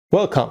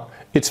Welcome,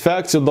 it's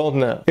Facts You Don't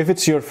Know. If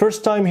it's your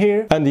first time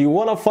here and you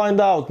want to find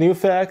out new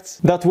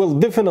facts that will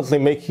definitely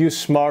make you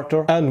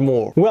smarter and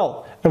more,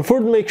 and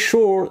first make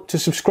sure to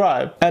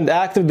subscribe and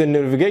activate the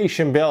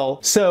notification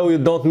bell so you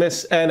don't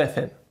miss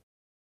anything.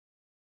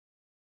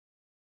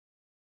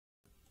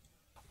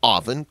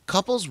 Often,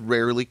 couples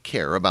rarely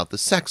care about the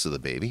sex of the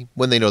baby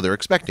when they know they're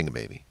expecting a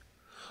baby.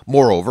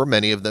 Moreover,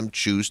 many of them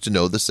choose to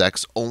know the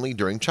sex only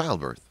during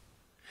childbirth.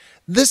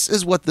 This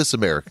is what this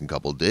American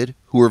couple did,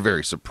 who were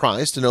very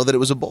surprised to know that it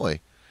was a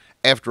boy,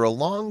 after a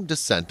long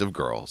descent of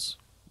girls.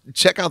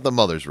 Check out the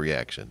mother's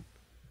reaction.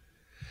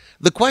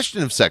 The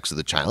question of sex of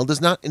the child does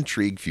not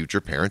intrigue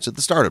future parents at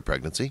the start of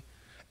pregnancy.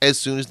 As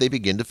soon as they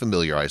begin to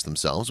familiarize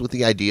themselves with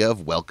the idea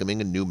of welcoming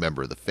a new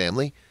member of the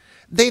family,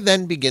 they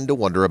then begin to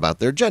wonder about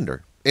their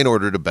gender in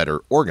order to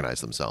better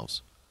organize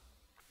themselves.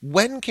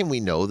 When can we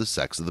know the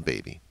sex of the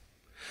baby?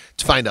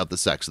 To find out the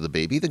sex of the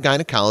baby, the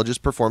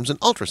gynecologist performs an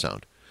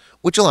ultrasound,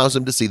 which allows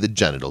him to see the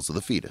genitals of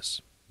the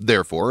fetus.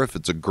 Therefore, if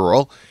it's a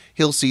girl,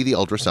 he'll see the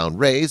ultrasound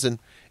rays, and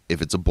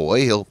if it's a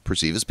boy, he'll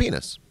perceive his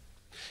penis.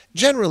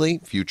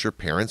 Generally, future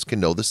parents can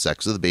know the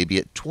sex of the baby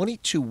at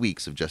 22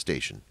 weeks of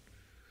gestation.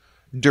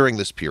 During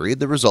this period,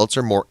 the results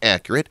are more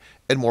accurate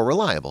and more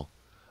reliable,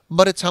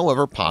 but it's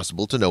however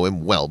possible to know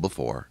him well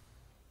before.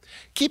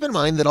 Keep in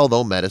mind that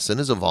although medicine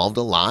has evolved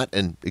a lot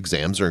and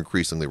exams are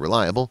increasingly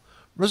reliable,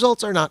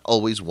 results are not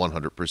always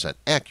 100%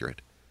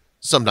 accurate.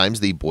 Sometimes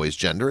the boy's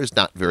gender is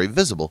not very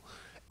visible,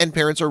 and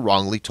parents are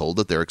wrongly told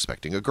that they're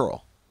expecting a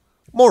girl.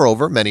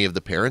 Moreover, many of the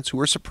parents who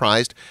are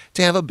surprised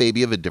to have a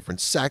baby of a different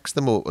sex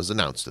than what was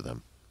announced to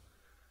them.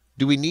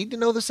 Do we need to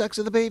know the sex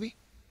of the baby?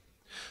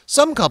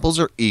 Some couples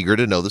are eager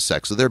to know the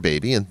sex of their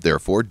baby and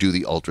therefore do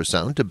the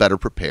ultrasound to better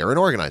prepare and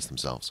organize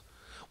themselves,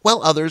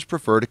 while others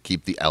prefer to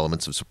keep the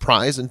elements of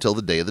surprise until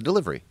the day of the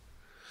delivery.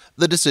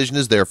 The decision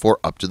is therefore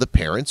up to the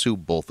parents, who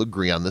both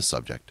agree on this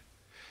subject.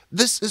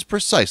 This is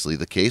precisely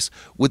the case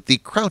with the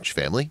Crouch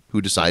family,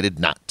 who decided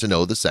not to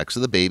know the sex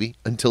of the baby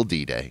until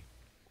D-Day.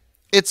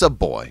 It's a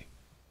boy.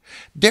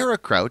 Dara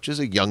Crouch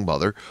is a young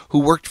mother who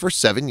worked for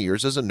 7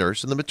 years as a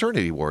nurse in the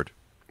maternity ward.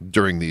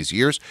 During these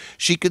years,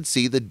 she could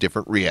see the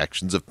different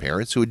reactions of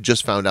parents who had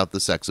just found out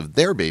the sex of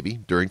their baby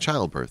during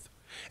childbirth,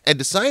 and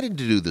decided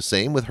to do the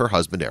same with her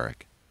husband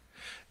Eric.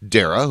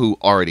 Dara, who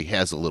already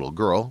has a little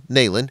girl,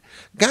 Nayland,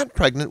 got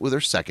pregnant with her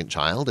second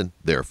child and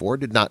therefore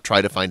did not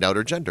try to find out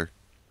her gender.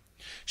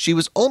 She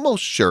was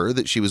almost sure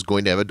that she was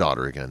going to have a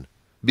daughter again,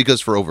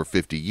 because for over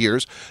 50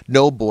 years,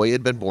 no boy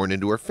had been born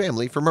into her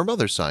family from her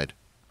mother's side.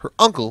 Her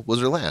uncle was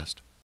her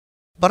last.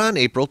 But on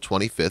April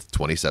 25,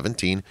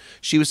 2017,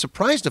 she was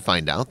surprised to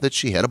find out that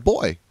she had a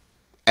boy.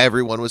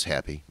 Everyone was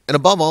happy, and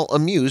above all,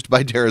 amused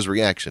by Dara's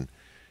reaction.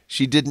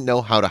 She didn't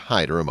know how to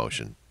hide her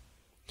emotion.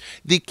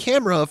 The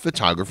camera of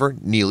photographer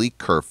Neely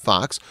Kerr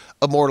Fox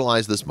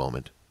immortalized this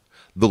moment.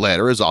 The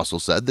latter has also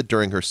said that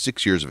during her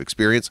 6 years of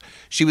experience,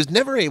 she was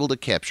never able to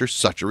capture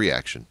such a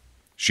reaction.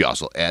 She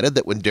also added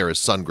that when Dara's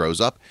son grows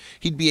up,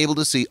 he'd be able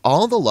to see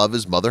all the love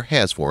his mother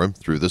has for him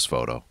through this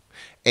photo,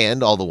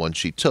 and all the ones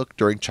she took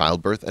during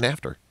childbirth and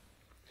after.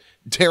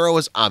 Dara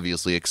was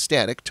obviously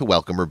ecstatic to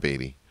welcome her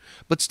baby,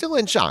 but still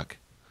in shock.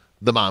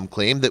 The mom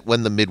claimed that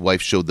when the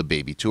midwife showed the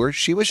baby to her,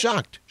 she was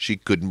shocked. She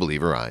couldn't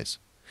believe her eyes.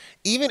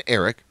 Even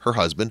Eric, her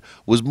husband,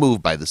 was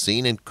moved by the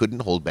scene and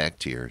couldn't hold back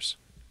tears.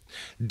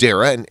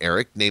 Dara and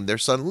Eric named their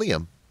son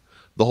Liam.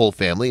 The whole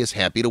family is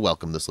happy to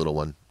welcome this little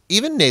one,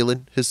 even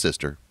Nayland, his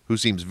sister, who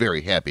seems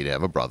very happy to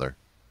have a brother.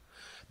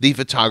 The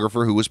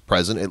photographer who was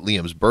present at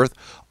Liam's birth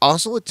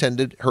also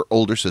attended her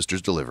older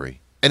sister's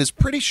delivery and is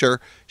pretty sure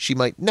she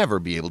might never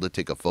be able to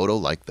take a photo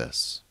like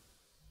this.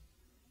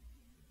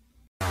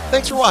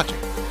 Thanks for watching.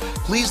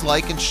 Please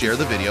like and share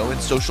the video in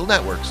social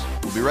networks.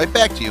 We'll be right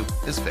back to you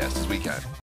as fast as we can.